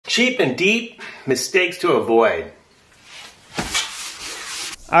Cheap and deep, mistakes to avoid.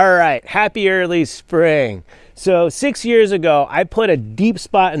 All right, happy early spring. So 6 years ago, I put a deep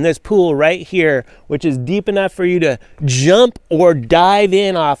spot in this pool right here, which is deep enough for you to jump or dive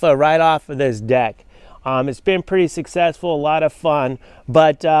in right off of this deck. It's been pretty successful, a lot of fun,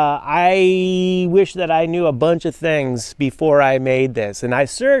 but I wish that I knew a bunch of things before I made this. And I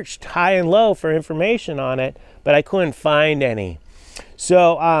searched high and low for information on it, but I couldn't find any.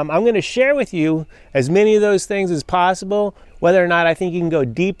 So I'm going to share with you as many of those things as possible, whether or not I think you can go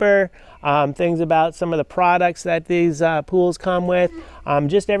deeper, things about some of the products that these pools come with,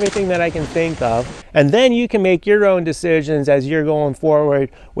 just everything that I can think of. And then you can make your own decisions as you're going forward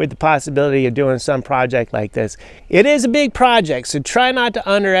with the possibility of doing some project like this. It is a big project, so try not to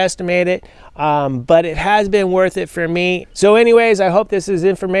underestimate it, but it has been worth it for me. So anyways, I hope this is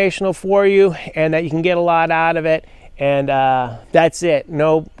informational for you and that you can get a lot out of it. And that's it.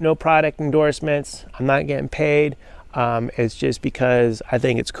 No product endorsements. I'm not getting paid. It's just because I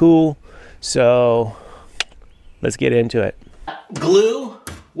think it's cool. So let's get into it. Glue.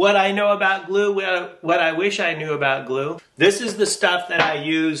 What I know about glue, what I wish I knew about glue. This is the stuff that I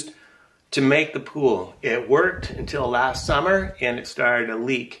used to make the pool. It worked until last summer and it started to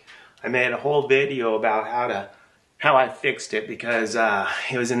leak. I made a whole video about how I fixed it because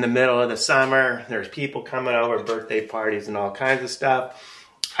it was in the middle of the summer. There's people coming over, birthday parties and all kinds of stuff.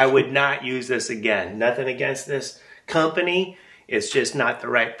 I would not use this again. Nothing against this company. It's just not the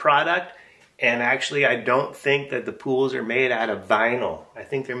right product. And actually, I don't think that the pools are made out of vinyl. I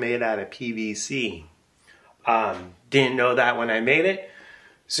think they're made out of PVC. Didn't know that when I made it.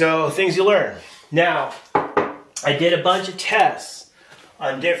 So things you learn. Now, I did a bunch of tests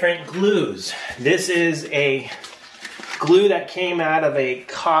on different glues. This is a glue that came out of a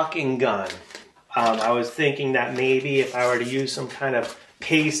caulking gun. I was thinking that maybe if I were to use some kind of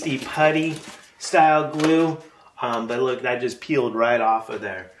pasty putty style glue, but look, that just peeled right off of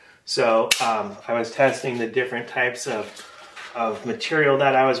there. So I was testing the different types of material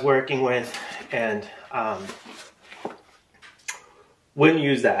that I was working with and wouldn't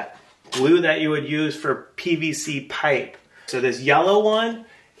use that. Glue that you would use for PVC pipe. So this yellow one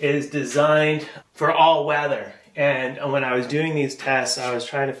is designed for all weather. And when I was doing these tests, I was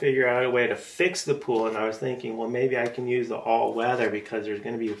trying to figure out a way to fix the pool, and I was thinking, well, maybe I can use the all-weather because there's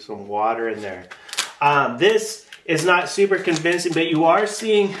going to be some water in there. This is not super convincing, but you are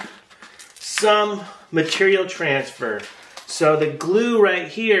seeing some material transfer. So the glue right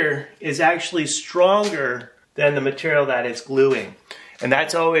here is actually stronger than the material that it's gluing. And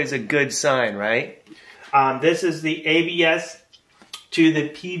that's always a good sign, right? This is the ABS to the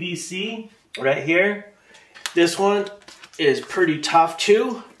PVC right here. This one is pretty tough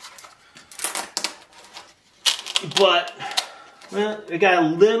too, but well, it got a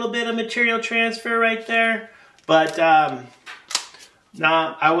little bit of material transfer right there, but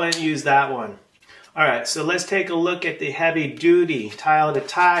no, I wouldn't use that one. All right, so let's take a look at the heavy duty tile to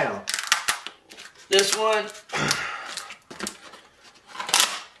tile. This one,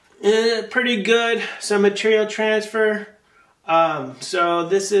 pretty good, some material transfer. So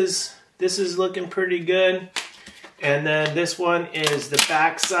this is looking pretty good. And then this one is the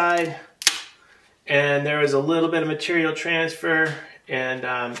back side. And there was a little bit of material transfer and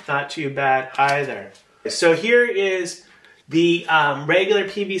not too bad either. So here is the regular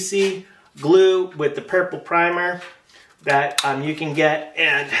PVC glue with the purple primer that you can get.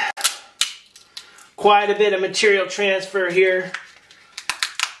 And quite a bit of material transfer here.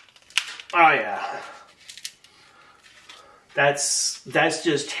 Oh yeah. That's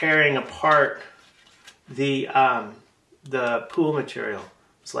just tearing apart the pool material.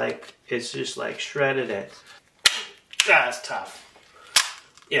 It's just like shredded it. That's tough.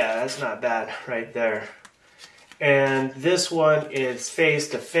 Yeah, that's not bad right there. And this one is face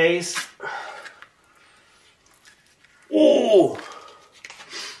to face. Ooh!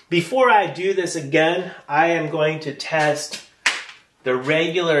 Before I do this again, I am going to test the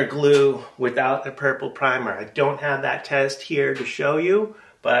regular glue without the purple primer. I don't have that test here to show you,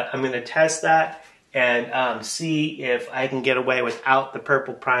 but I'm going to test that and see if I can get away without the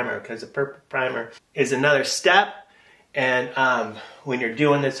purple primer, because the purple primer is another step, and when you're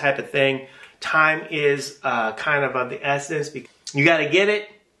doing this type of thing, time is kind of the essence. You got to get it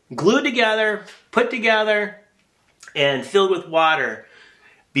glued together, put together, and filled with water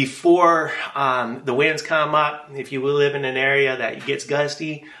before the winds come up, if you live in an area that gets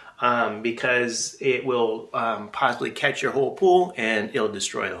gusty, because it will possibly catch your whole pool and it'll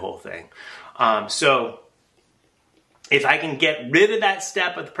destroy the whole thing. So if I can get rid of that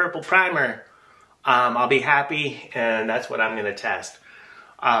step of the purple primer, I'll be happy, and that's what I'm going to test.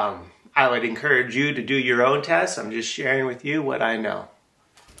 I would encourage you to do your own tests. I'm just sharing with you what I know.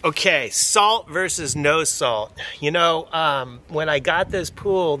 Okay, salt versus no salt. You know, when I got this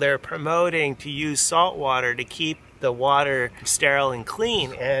pool, they're promoting to use salt water to keep the water sterile and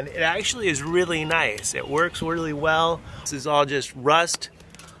clean, and it actually is really nice. It works really well. This is all just rust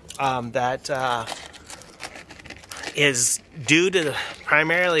that is due to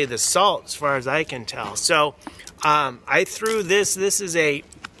primarily the salt, as far as I can tell. So I threw this is a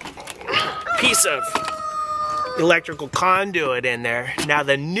piece of electrical conduit in there. Now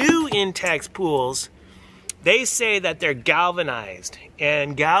the new Intex pools, they say that they're galvanized,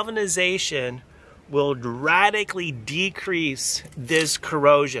 and galvanization will radically decrease this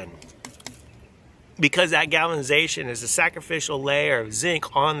corrosion because that galvanization is a sacrificial layer of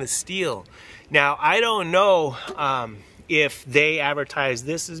zinc on the steel. Now I don't know if they advertise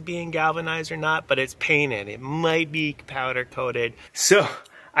this as being galvanized or not, but it's painted. It might be powder coated. So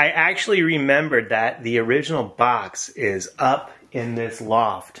I actually remembered that the original box is up in this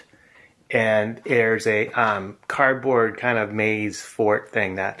loft, and there's a cardboard kind of maze fort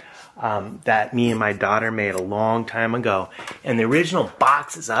thing that that me and my daughter made a long time ago, and the original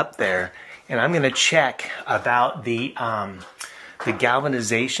box is up there. And I'm going to check about the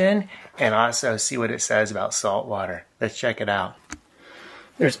galvanization and also see what it says about salt water. Let's check it out.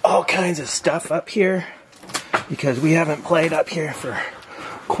 There's all kinds of stuff up here because we haven't played up here for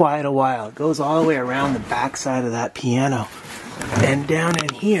quite a while. It goes all the way around the back side of that piano. And down in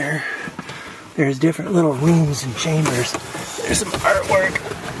here, there's different little rooms and chambers. There's some artwork.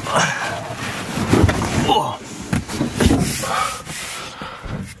 Oh.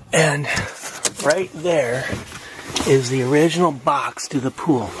 And right there is the original box to the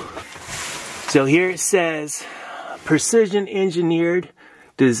pool. So here it says, precision engineered,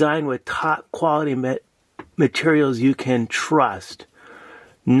 designed with top quality materials you can trust.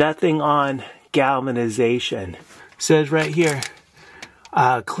 Nothing on galvanization. It says right here,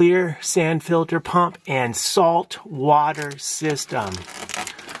 clear sand filter pump and salt water system.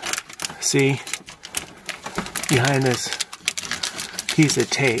 See, behind this piece of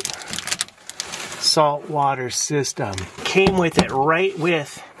tape, salt water system. Came with it right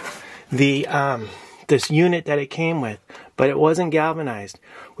with the this unit that it came with, but it wasn't galvanized,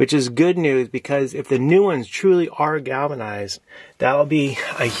 which is good news, because if the new ones truly are galvanized, that will be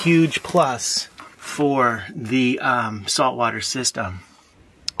a huge plus for the saltwater system.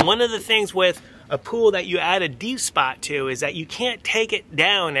 One of the things with a pool that you add a deep spot to is that you can't take it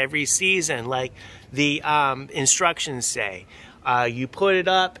down every season like the instructions say. You put it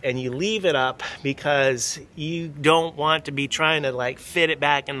up and you leave it up because you don't want to be trying to like fit it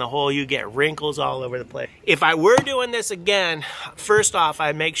back in the hole. You get wrinkles all over the place. If I were doing this again, first off,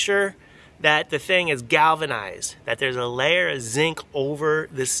 I'd make sure that the thing is galvanized, that there's a layer of zinc over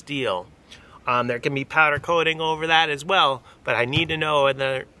the steel. There can be powder coating over that as well, but I need to know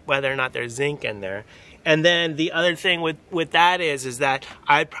whether or not there's zinc in there. And then the other thing with that is that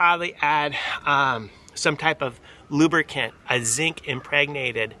I'd probably add some type of lubricant, a zinc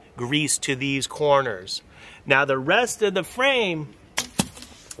impregnated grease to these corners. Now the rest of the frame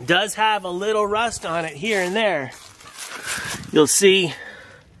does have a little rust on it here and there. You'll see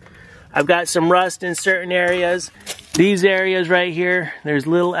I've got some rust in certain areas. These areas right here, there's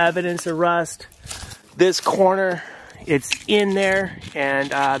little evidence of rust. This corner, it's in there, and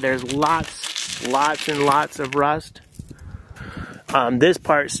there's lots and lots of rust. This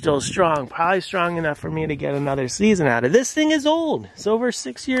part's still strong, probably strong enough for me to get another season out of. This thing is old. It's over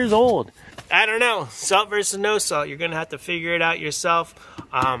 6 years old. I don't know, salt versus no salt. You're gonna have to figure it out yourself.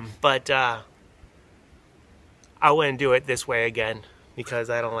 But I wouldn't do it this way again because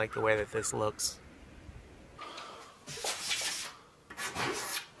I don't like the way that this looks.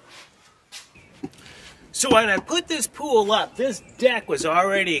 So when I put this pool up, this deck was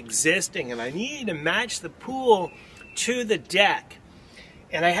already existing, and I needed to match the pool to the deck.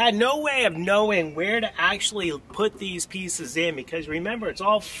 And I had no way of knowing where to actually put these pieces in, because remember, it's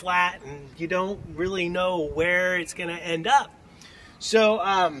all flat and you don't really know where it's going to end up. So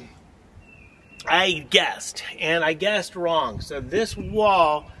I guessed, and I guessed wrong. So this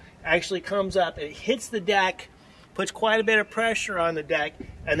wall actually comes up, it hits the deck, puts quite a bit of pressure on the deck,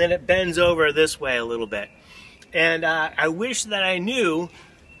 and then it bends over this way a little bit. And I wish that I knew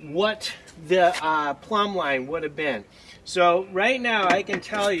what the plumb line would have been. So right now I can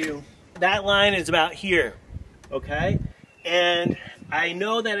tell you that line is about here, okay? And I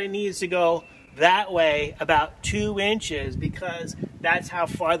know that it needs to go that way about 2 inches, because that's how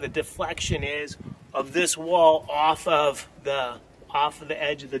far the deflection is of this wall off of the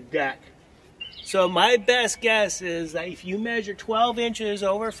edge of the deck. So my best guess is that if you measure 12 inches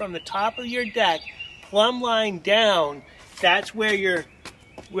over from the top of your deck, plumb line down, that's where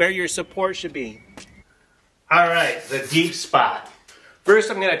your support should be. All right, the deep spot. First,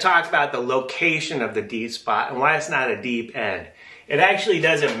 I'm going to talk about the location of the deep spot and why it's not a deep end. It actually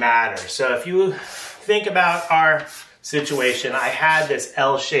doesn't matter. So if you think about our situation, I had this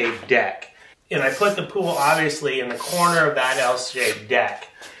L-shaped deck, and I put the pool obviously in the corner of that L-shaped deck.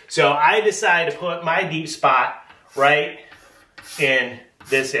 So I decided to put my deep spot right in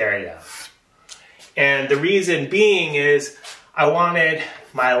this area. And the reason being is I wanted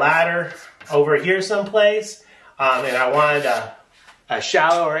my ladder over here someplace, and I wanted a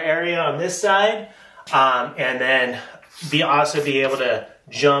shallower area on this side, and then also be able to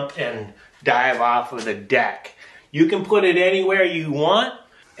jump and dive off of the deck. You can put it anywhere you want,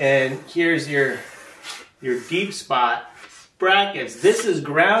 and here's your deep spot brackets. This is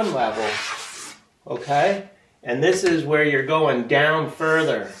ground level, okay? And this is where you're going down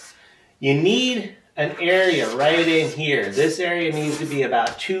further. You need an area right in here. This area needs to be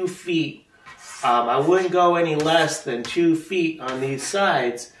about 2 feet. I wouldn't go any less than 2 feet on these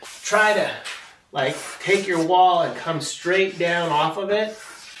sides. Try to like take your wall and come straight down off of it.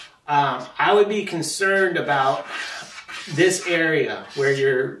 I would be concerned about this area where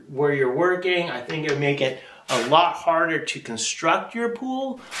you're working. I think it would make it a lot harder to construct your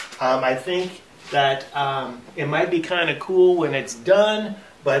pool. I think that it might be kind of cool when it's done,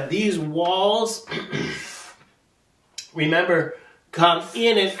 but these walls, remember, come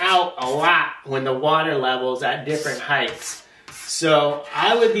in and out a lot when the water level's at different heights. So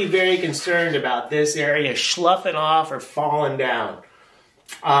I would be very concerned about this area sloughing off or falling down.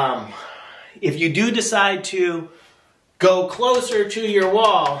 If you do decide to go closer to your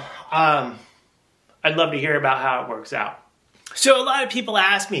wall, I'd love to hear about how it works out. So a lot of people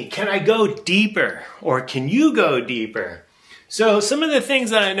ask me, can I go deeper or can you go deeper? So some of the things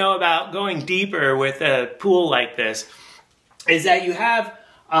that I know about going deeper with a pool like this is that you have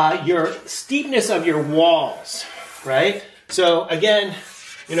your steepness of your walls, right? So again,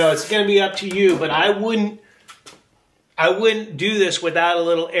 you know, it's going to be up to you, but I wouldn't do this without a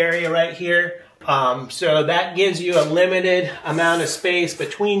little area right here. So that gives you a limited amount of space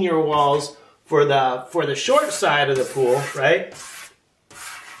between your walls for the short side of the pool, right?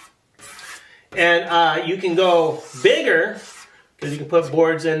 And you can go bigger because you can put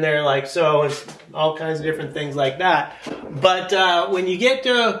boards in there like so and all kinds of different things like that. But when you get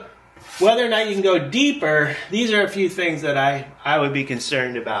to whether or not you can go deeper, these are a few things that I would be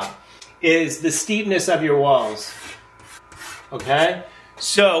concerned about. Is the steepness of your walls. Okay?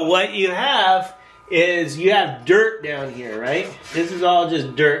 So what you have is you have dirt down here, right? This is all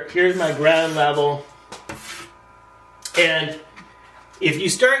just dirt. Here's my ground level. And if you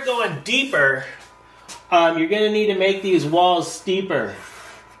start going deeper, you're going to need to make these walls steeper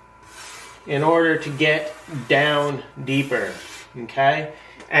in order to get down deeper, okay?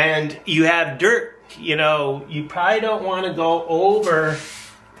 And you have dirt, you know, you probably don't want to go over,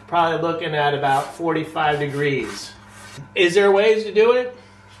 probably looking at about 45 degrees. Is there ways to do it?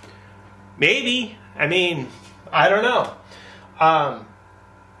 Maybe. I mean, I don't know. I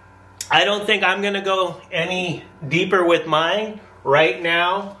don't think I'm going to go any deeper with mine right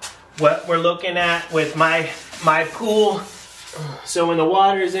now. What we're looking at with my pool, so when the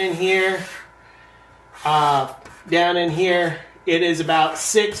water's in here, down in here, it is about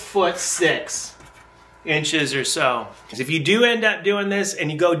 6'6" or so. If you do end up doing this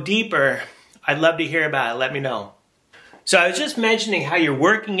and you go deeper, I'd love to hear about it. Let me know. So I was just mentioning how you're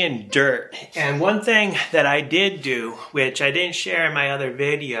working in dirt, and one thing that I did do, which I didn't share in my other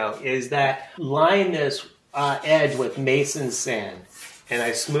video, is that line this edge with Mason sand, and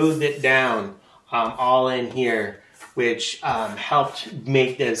I smoothed it down all in here, which helped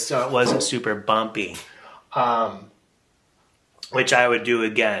make this so it wasn't super bumpy, which I would do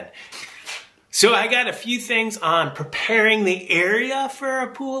again. So I got a few things on preparing the area for a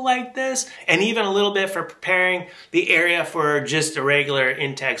pool like this, and even a little bit for preparing the area for just a regular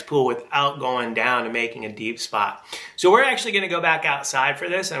Intex pool without going down and making a deep spot. So we're actually going to go back outside for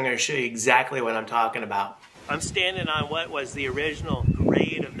this, and I'm going to show you exactly what I'm talking about. I'm standing on what was the original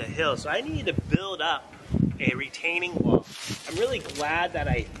grade of the hill, so I need to build up a retaining wall. I'm really glad that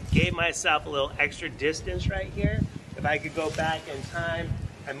I gave myself a little extra distance right here. If I could go back in time,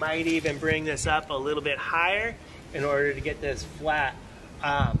 I might even bring this up a little bit higher in order to get this flat.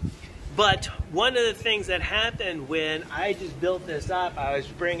 But one of the things that happened when I just built this up, I was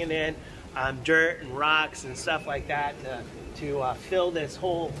bringing in dirt and rocks and stuff like that to fill this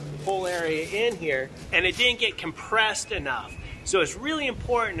whole area in here, and it didn't get compressed enough. So it's really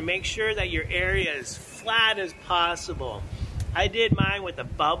important to make sure that your area is flat as possible. I did mine with a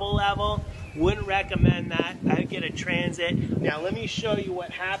bubble level. Wouldn't recommend that. I'd get a transit. Now let me show you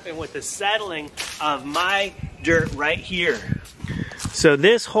what happened with the settling of my dirt right here. So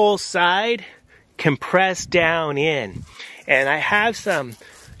this whole side compressed down in, and I have some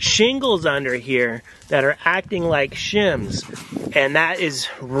shingles under here that are acting like shims, and that is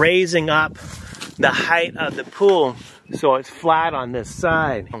raising up the height of the pool so it's flat on this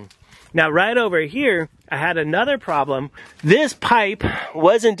side. Now right over here, I had another problem. This pipe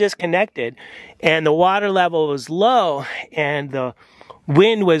wasn't disconnected and the water level was low and the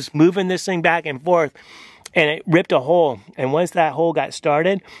wind was moving this thing back and forth and it ripped a hole. And once that hole got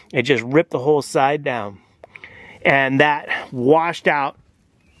started, it just ripped the whole side down. And that washed out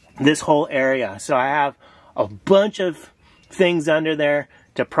this whole area. So I have a bunch of things under there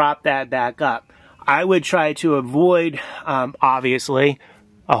to prop that back up. I would try to avoid, obviously,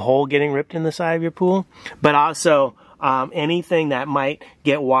 a hole getting ripped in the side of your pool, but also anything that might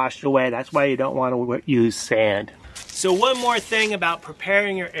get washed away. That's why you don't want to use sand. So one more thing about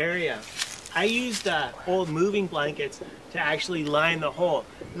preparing your area. I used old moving blankets to actually line the hole,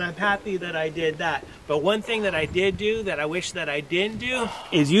 and I'm happy that I did that. But one thing that I did do that I wish that I didn't do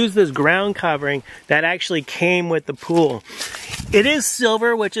is use this ground covering that actually came with the pool. It is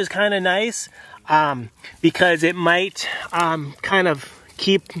silver, which is kind of nice because it might kind of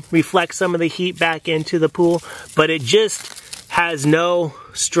reflect some of the heat back into the pool, but it just has no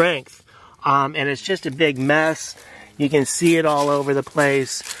strength, and it's just a big mess. You can see it all over the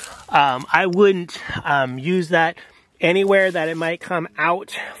place. I wouldn't use that anywhere that it might come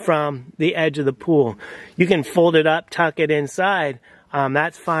out from the edge of the pool. You can fold it up, tuck it inside,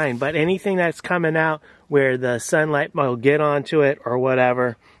 that's fine, but anything that's coming out where the sunlight will get onto it or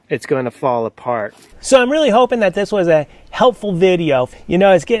whatever, it's going to fall apart. So I'm really hoping that this was a helpful video. You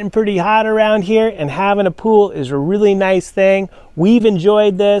know, it's getting pretty hot around here, and having a pool is a really nice thing. We've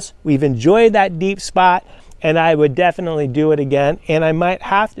enjoyed this. We've enjoyed that deep spot, and I would definitely do it again, and I might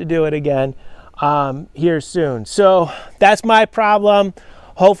have to do it again here soon. So that's my problem.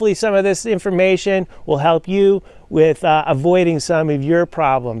 Hopefully some of this information will help you with avoiding some of your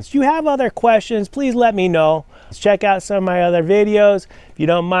problems. If you have other questions, please let me know. Check out some of my other videos. If you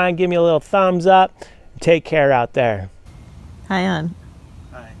don't mind, give me a little thumbs up. Take care out there. Hi, On.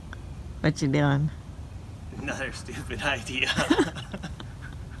 Hi. What you doing? Another stupid idea.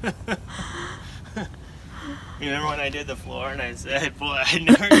 You remember when I did the floor and I said, boy, I'd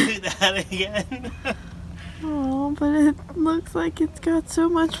never do that again? Oh, but it looks like it's got so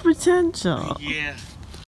much potential. Yeah.